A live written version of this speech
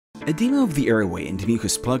Edema of the airway and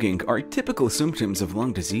mucus plugging are typical symptoms of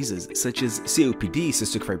lung diseases such as COPD,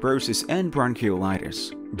 cystic fibrosis, and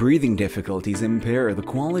bronchiolitis. Breathing difficulties impair the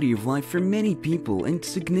quality of life for many people and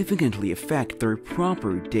significantly affect their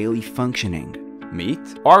proper daily functioning. Meet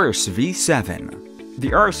RSV-7.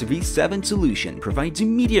 The RSV-7 solution provides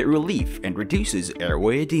immediate relief and reduces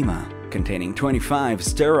airway edema. Containing 25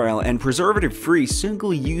 sterile and preservative-free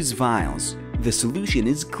single-use vials, the solution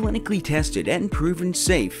is clinically tested and proven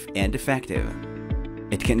safe and effective.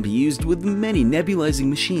 It can be used with many nebulizing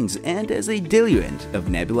machines and as a diluent of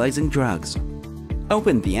nebulizing drugs.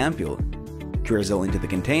 Open the ampule, drizzle into the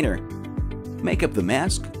container, make up the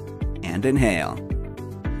mask, and inhale.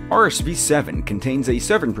 RSV-7 contains a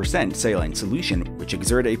 7% saline solution which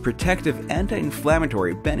exert a protective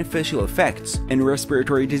anti-inflammatory beneficial effects in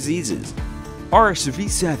respiratory diseases.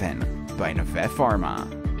 RSV-7 by Neve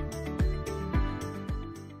Pharma.